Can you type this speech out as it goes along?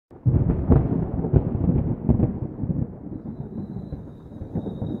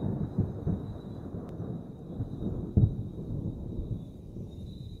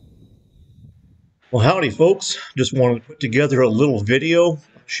Well, howdy folks. Just wanted to put together a little video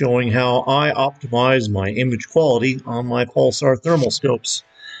showing how I optimize my image quality on my Pulsar thermal scopes.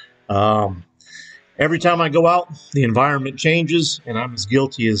 Every time I go out, the environment changes, and I'm as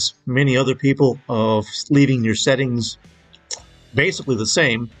guilty as many other people of leaving your settings basically the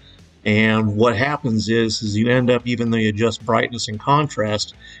same. And what happens is you end up, even though you adjust brightness and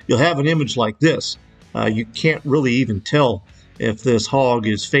contrast, you'll have an image like this. You can't really even tell if this hog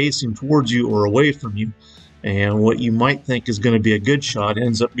is facing towards you or away from you. And what you might think is going to be a good shot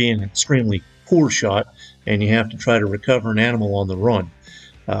ends up being an extremely poor shot, and you have to try to recover an animal on the run.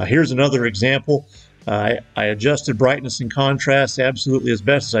 Here's another example. I adjusted brightness and contrast absolutely as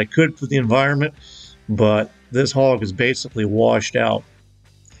best as I could for the environment, but this hog is basically washed out.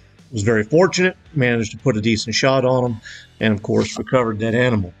 I was very fortunate, managed to put a decent shot on him, and of course recovered that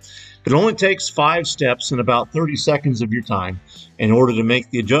animal. But it only takes 5 steps and about 30 seconds of your time in order to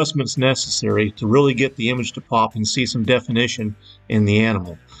make the adjustments necessary to really get the image to pop and see some definition in the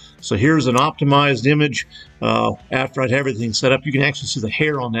animal. So here's an optimized image. After I'd have everything set up, you can actually see the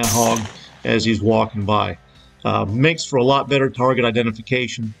hair on that hog as he's walking by. Makes for a lot better target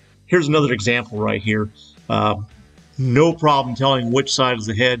identification. Here's another example right here. No problem telling which side is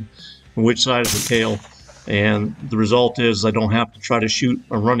the head and which side is the tail. And the result is I don't have to try to shoot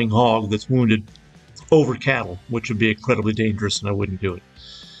a running hog that's wounded over cattle, which would be incredibly dangerous, and I wouldn't do it.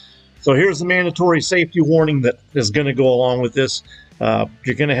 So here's the mandatory safety warning that is going to go along with this.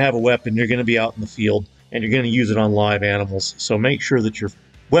 You're going to have a weapon, you're going to be out in the field, and you're going to use it on live animals. So make sure that your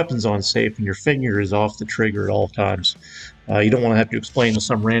weapon's on safe and your finger is off the trigger at all times. You don't want to have to explain to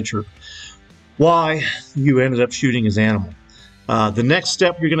some rancher why you ended up shooting his animal. The next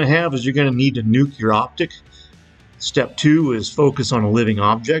step you're going to have is you're going to need to nuke your optic. Step 2 is focus on a living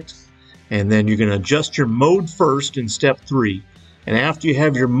object. And then you're going to adjust your mode first in step 3. And after you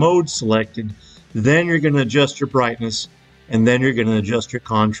have your mode selected, then you're going to adjust your brightness, and then you're going to adjust your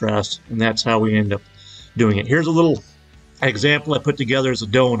contrast. And that's how we end up doing it. Here's a little example I put together as a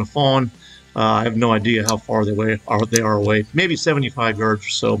doe and a fawn. I have no idea how far they are away. Maybe 75 yards or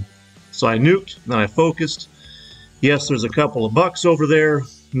so. So I nuked, then I focused. Yes, there's a couple of bucks over there.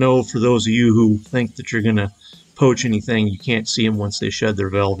 No, for those of you who think that you're going to poach anything, you can't see them once they shed their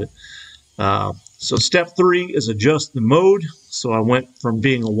velvet. So step 3 is adjust the mode. So I went from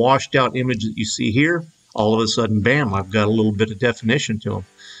being a washed out image that you see here, all of a sudden, bam, I've got a little bit of definition to them.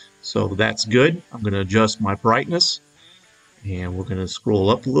 So that's good. I'm going to adjust my brightness, and we're going to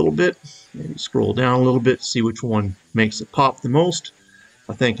scroll up a little bit, maybe scroll down a little bit, see which one makes it pop the most.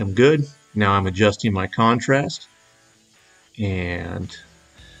 I think I'm good. Now I'm adjusting my contrast, and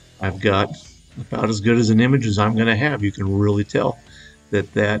I've got about as good as an image as I'm going to have. You can really tell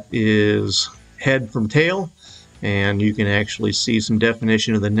that that is head from tail, and you can actually see some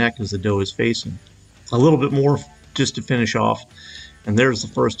definition of the neck as the doe is facing. A little bit more just to finish off, and there's the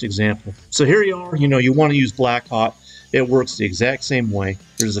first example. So here you are. You want to use black hot. It works the exact same way.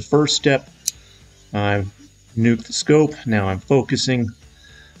 Here's the first step. I nuked the scope. Now I'm focusing.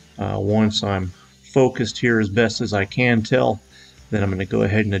 Once I'm focused here as best as I can tell, then I'm going to go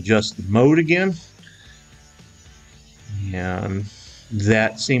ahead and adjust the mode again. And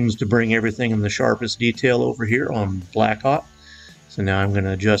that seems to bring everything in the sharpest detail over here on black hot. So now I'm going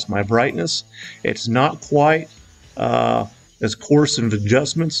to adjust my brightness. It's not quite as coarse of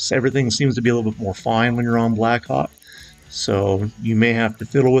adjustments. Everything seems to be a little bit more fine when you're on black hot. So you may have to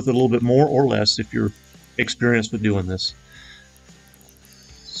fiddle with it a little bit more or less if you're experienced with doing this.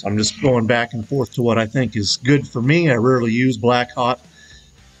 So I'm just going back and forth to what I think is good for me. I rarely use black hot.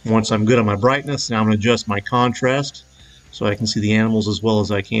 Once I'm good on my brightness, now I'm going to adjust my contrast so I can see the animals as well as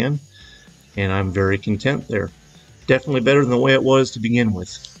I can. And I'm very content there. Definitely better than the way it was to begin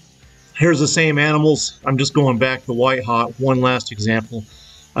with. Here's the same animals. I'm just going back to white hot. One last example.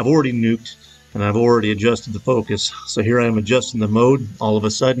 I've already nuked, and I've already adjusted the focus. So here I am adjusting the mode. All of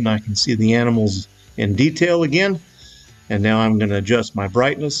a sudden I can see the animals in detail again. And now I'm going to adjust my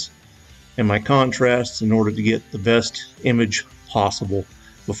brightness and my contrast in order to get the best image possible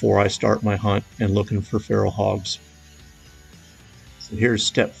before I start my hunt and looking for feral hogs. So here's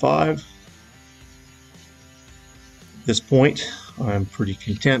step 5. At this point, I'm pretty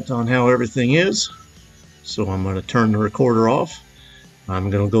content on how everything is. So I'm going to turn the recorder off. I'm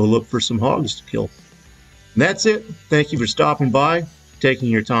going to go look for some hogs to kill. And that's it. Thank you for stopping by, taking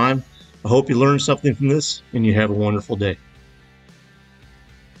your time. I hope you learned something from this, and you have a wonderful day.